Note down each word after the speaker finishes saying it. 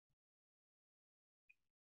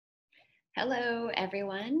Hello,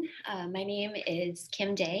 everyone. My name is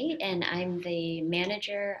Kim Day, and I'm the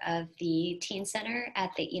manager of the Teen Center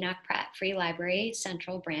at the Enoch Pratt Free Library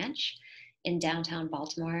Central Branch in downtown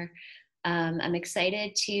Baltimore. I'm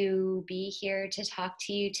excited to be here to talk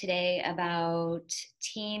to you today about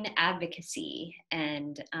teen advocacy,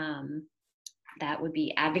 and that would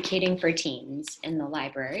be advocating for teens in the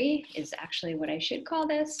library is actually what I should call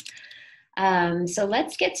this. So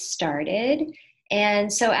let's get started.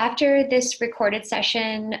 And so after this recorded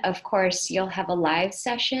session, of course, you'll have a live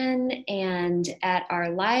session. And at our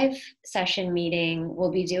live session meeting,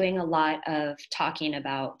 we'll be doing a lot of talking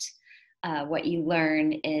about what you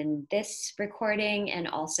learn in this recording and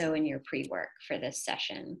also in your pre-work for this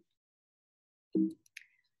session.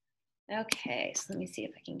 Okay, so let me see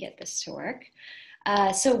if I can get this to work.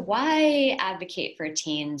 So why advocate for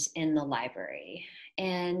teens in the library?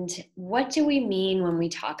 And what do we mean when we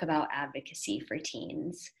talk about advocacy for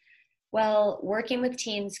teens? Well, working with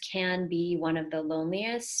teens can be one of the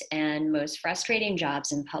loneliest and most frustrating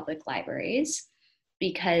jobs in public libraries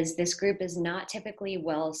because this group is not typically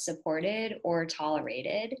well supported or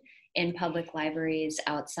tolerated in public libraries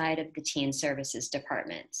outside of the teen services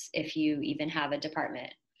departments, if you even have a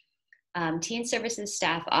department. Teen services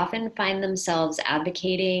staff often find themselves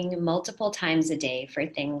advocating multiple times a day for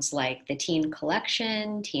things like the teen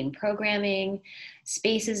collection, teen programming,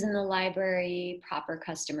 spaces in the library, proper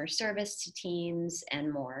customer service to teens,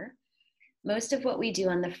 and more. Most of what we do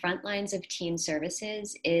on the front lines of teen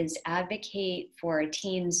services is advocate for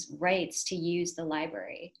teens' rights to use the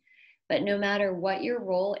library. But no matter what your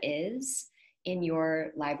role is in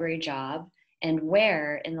your library job and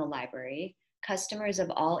where in the library, customers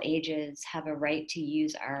of all ages have a right to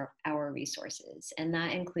use our resources, and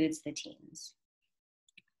that includes the teens.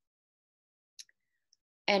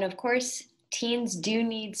 And of course, teens do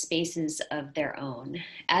need spaces of their own.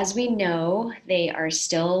 As we know, they are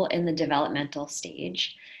still in the developmental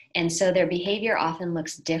stage, and so their behavior often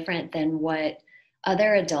looks different than what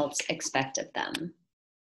other adults expect of them,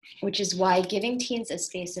 which is why giving teens a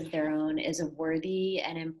space of their own is a worthy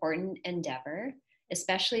and important endeavor,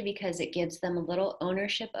 especially because it gives them a little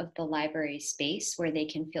ownership of the library space where they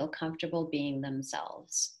can feel comfortable being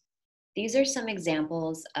themselves. These are some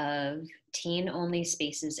examples of teen-only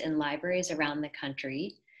spaces in libraries around the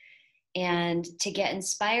country. And to get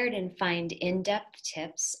inspired and find in-depth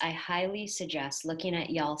tips, I highly suggest looking at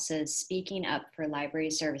YALSA's Speaking Up for Library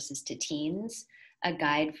Services to Teens, a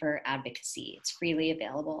guide for advocacy. It's freely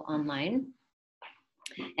available online.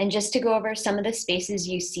 And just to go over some of the spaces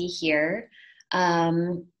you see here,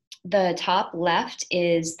 the top left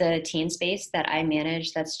is the teen space that I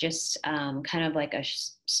manage. That's just kind of like a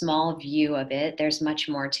small view of it. There's much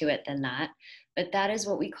more to it than that. But that is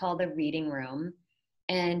what we call the reading room.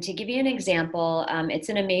 And to give you an example, it's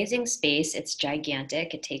an amazing space. It's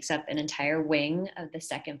gigantic. It takes up an entire wing of the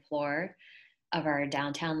second floor of our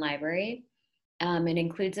downtown library. It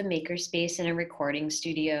includes a makerspace and a recording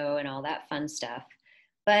studio and all that fun stuff.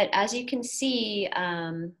 But as you can see,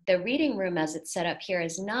 the reading room as it's set up here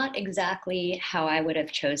is not exactly how I would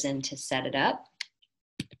have chosen to set it up.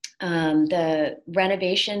 The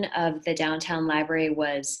renovation of the downtown library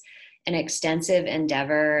was an extensive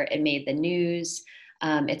endeavor. It made the news.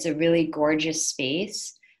 It's a really gorgeous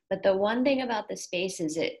space. But the one thing about the space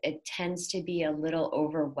is it tends to be a little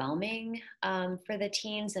overwhelming for the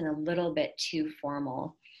teens and a little bit too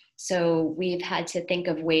formal. So we've had to think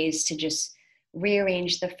of ways to just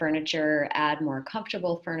rearrange the furniture, add more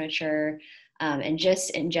comfortable furniture, and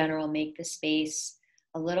just in general make the space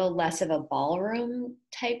a little less of a ballroom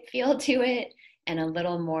type feel to it and a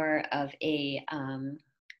little more of a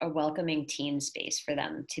welcoming teen space for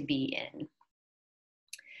them to be in.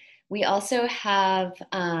 We also have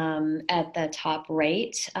at the top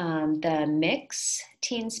right, the Mix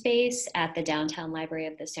teen space at the downtown library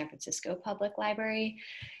of the San Francisco Public Library.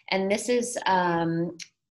 And this is,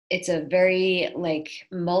 it's a very like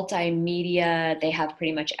multimedia, they have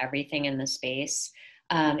pretty much everything in the space.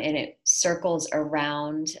 And it circles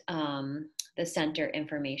around the center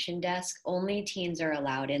information desk. Only teens are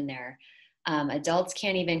allowed in there. Adults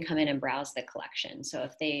can't even come in and browse the collection. So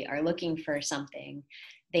if they are looking for something,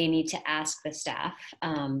 they need to ask the staff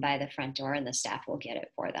by the front door and the staff will get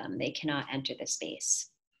it for them. They cannot enter the space.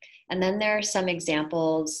 And then there are some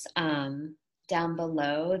examples down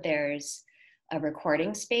below. There's a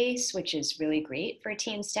recording space, which is really great for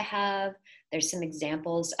teens to have. There's some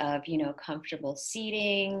examples of, comfortable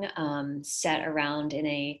seating set around in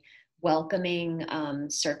a welcoming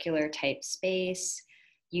circular type space.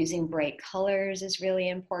 Using bright colors is really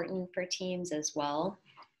important for teens as well.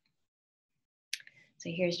 So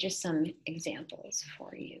here's just some examples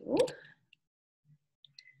for you.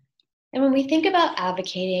 And when we think about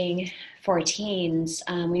advocating for teens,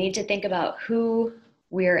 we need to think about who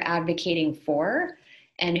we're advocating for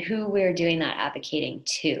and who we're doing that advocating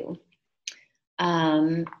to.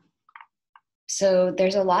 Um, so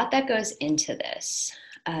there's a lot that goes into this.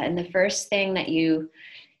 And the first thing that you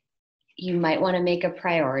might want to make a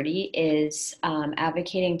priority is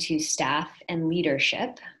advocating to staff and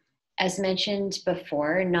leadership. As mentioned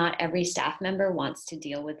before, not every staff member wants to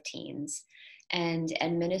deal with teens, and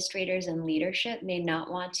administrators and leadership may not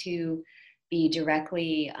want to be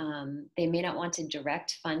directly, they may not want to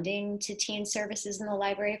direct funding to teen services in the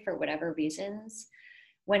library for whatever reasons.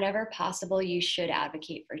 Whenever possible, you should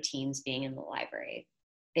advocate for teens being in the library.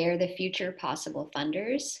 They are the future possible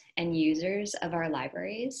funders and users of our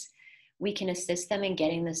libraries. We can assist them in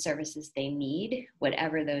getting the services they need,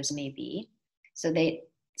 whatever those may be, so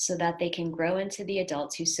that they can grow into the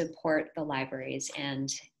adults who support the libraries and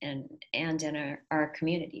in our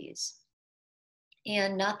communities.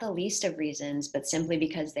 And not the least of reasons, but simply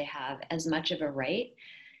because they have as much of a right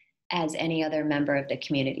as any other member of the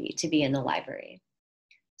community to be in the library.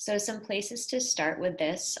 So some places to start with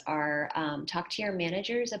this are talk to your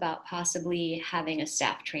managers about possibly having a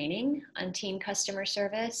staff training on teen customer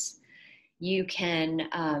service. You can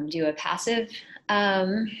do a passive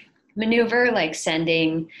maneuver like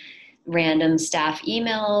sending random staff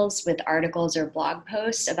emails with articles or blog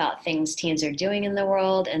posts about things teens are doing in the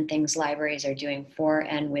world and things libraries are doing for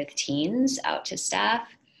and with teens out to staff.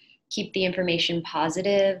 Keep the information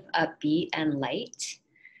positive, upbeat, and light.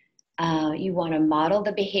 You want to model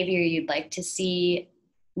the behavior you'd like to see,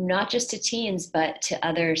 not just to teens, but to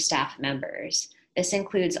other staff members. This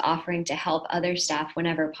includes offering to help other staff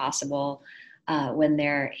whenever possible when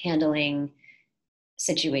they're handling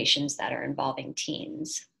situations that are involving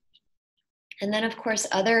teens. And then, of course,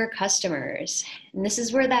 other customers. And this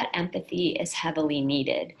is where that empathy is heavily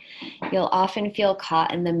needed. You'll often feel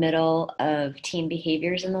caught in the middle of teen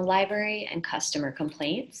behaviors in the library and customer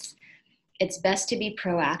complaints. It's best to be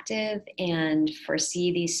proactive and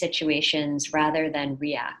foresee these situations rather than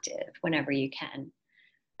reactive whenever you can.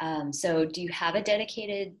 So do you have a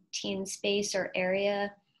dedicated teen space or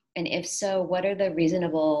area? And if so, what are the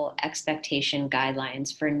reasonable expectation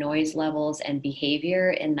guidelines for noise levels and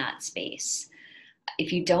behavior in that space?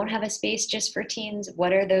 If you don't have a space just for teens,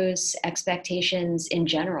 what are those expectations in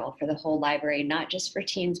general for the whole library, not just for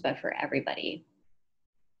teens, but for everybody?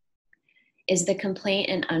 Is the complaint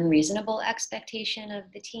an unreasonable expectation of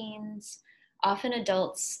the teens? Often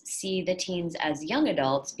adults see the teens as young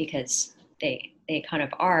adults because they kind of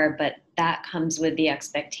are, but that comes with the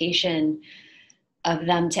expectation of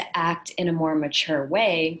them to act in a more mature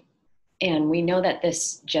way. And we know that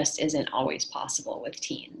this just isn't always possible with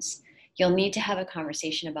teens. You'll need to have a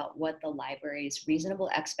conversation about what the library's reasonable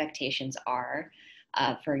expectations are.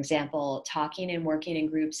 For example, talking and working in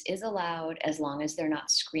groups is allowed as long as they're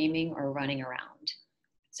not screaming or running around,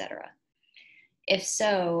 etc. If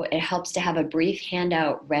so, it helps to have a brief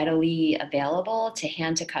handout readily available to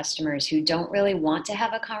hand to customers who don't really want to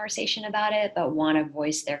have a conversation about it, but want to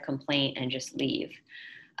voice their complaint and just leave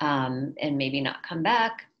and maybe not come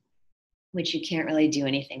back, which you can't really do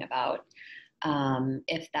anything about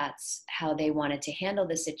if that's how they wanted to handle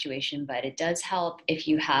the situation. But it does help if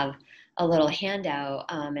you have a little handout,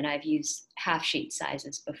 and I've used half sheet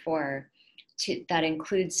sizes before, that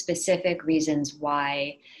includes specific reasons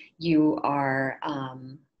why you are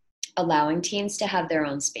allowing teens to have their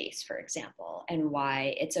own space, for example, and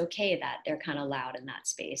why it's okay that they're kind of loud in that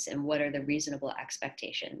space, and what are the reasonable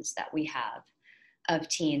expectations that we have of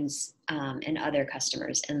teens and other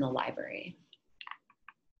customers in the library.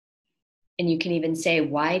 And you can even say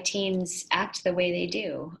why teens act the way they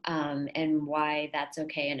do and why that's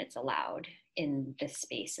okay and it's allowed in this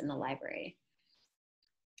space in the library.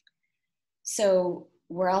 So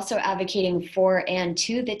we're also advocating for and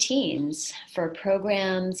to the teens for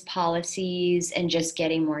programs, policies, and just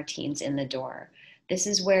getting more teens in the door. This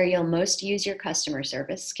is where you'll most use your customer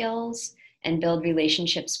service skills and build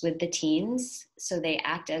relationships with the teens so they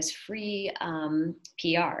act as free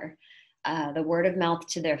PR. The word of mouth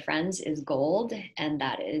to their friends is gold, and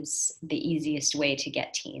that is the easiest way to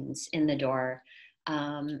get teens in the door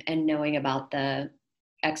and knowing about the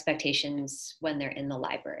expectations when they're in the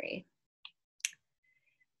library.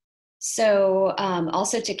 So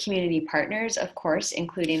also to community partners, of course,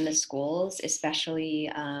 including the schools,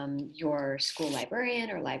 especially your school librarian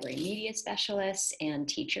or library media specialists and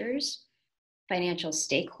teachers, financial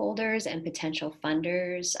stakeholders and potential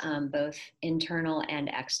funders, both internal and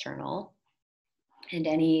external, and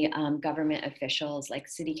any government officials like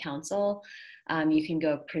city council. You can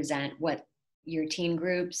go present what your teen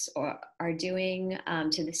groups are doing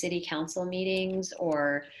to the city council meetings,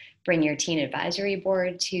 or bring your teen advisory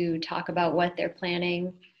board to talk about what they're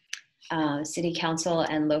planning. City council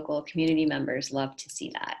and local community members love to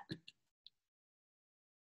see that.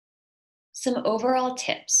 Some overall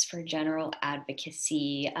tips for general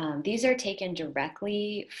advocacy. These are taken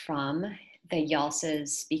directly from the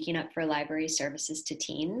YALSA's Speaking Up for Library Services to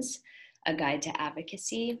Teens, a guide to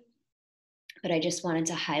advocacy. But I just wanted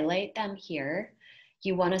to highlight them here.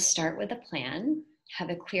 You want to start with a plan, have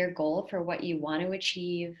a clear goal for what you want to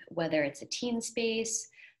achieve, whether it's a teen space,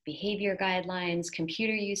 behavior guidelines,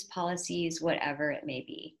 computer use policies, whatever it may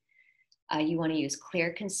be. You want to use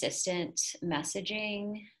clear, consistent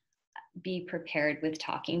messaging, be prepared with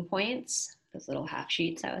talking points, those little half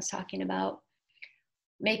sheets I was talking about.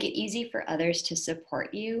 Make it easy for others to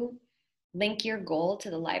support you. Link your goal to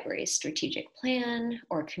the library's strategic plan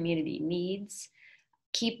or community needs.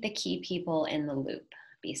 Keep the key people in the loop,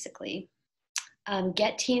 basically.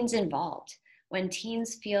 Get teens involved. When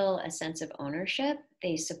teens feel a sense of ownership,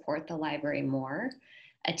 they support the library more.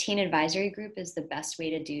 A teen advisory group is the best way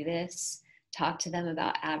to do this. Talk to them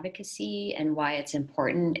about advocacy and why it's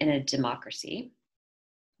important in a democracy.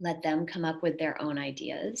 Let them come up with their own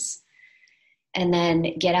ideas. And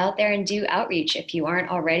then get out there and do outreach if you aren't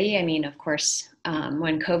already. I mean, of course,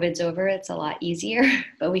 when COVID's over, it's a lot easier,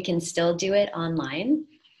 but we can still do it online.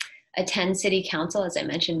 Attend city council, as I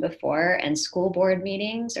mentioned before, and school board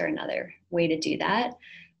meetings are another way to do that.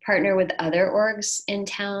 Partner with other orgs in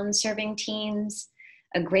town serving teens.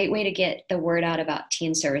 A great way to get the word out about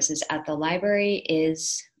teen services at the library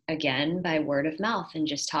is, again, by word of mouth and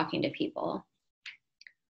just talking to people.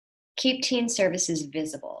 Keep teen services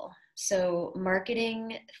visible. So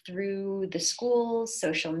marketing through the schools,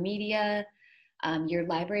 social media. Your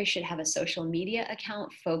library should have a social media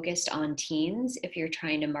account focused on teens if you're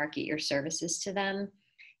trying to market your services to them.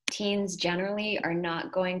 Teens generally are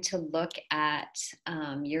not going to look at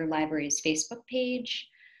your library's Facebook page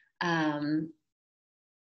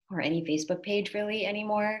or any Facebook page really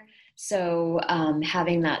anymore. So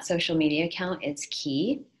having that social media account is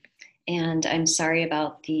key. And I'm sorry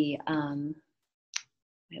about the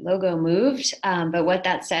my logo moved, but what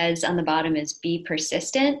that says on the bottom is be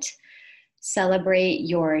persistent, celebrate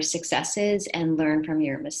your successes, and learn from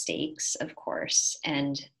your mistakes, of course,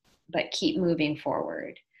 but keep moving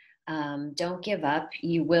forward. Don't give up.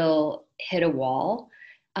 You will hit a wall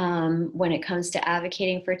when it comes to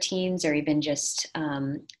advocating for teens or even just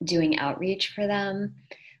doing outreach for them.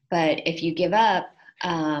 But if you give up,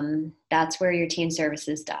 that's where your teen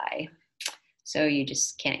services die. So you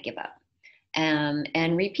just can't give up.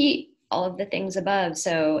 And repeat all of the things above.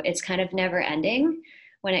 So it's kind of never ending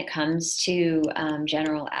when it comes to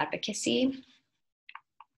general advocacy,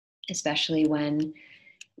 especially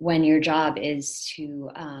when your job is to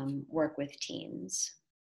work with teens.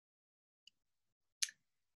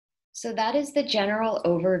 So that is the general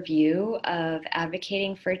overview of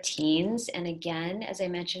advocating for teens. And again, as I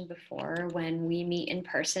mentioned before, when we meet in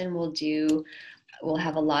person, we'll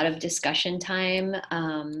have a lot of discussion time.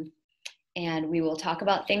 And we will talk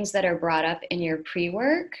about things that are brought up in your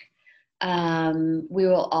pre-work. We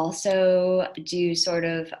will also do sort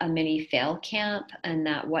of a mini fail camp and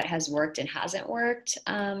that what has worked and hasn't worked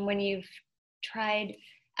when you've tried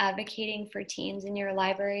advocating for teens in your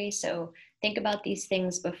library. So think about these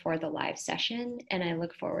things before the live session, and I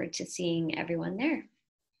look forward to seeing everyone there.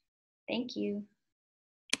 Thank you.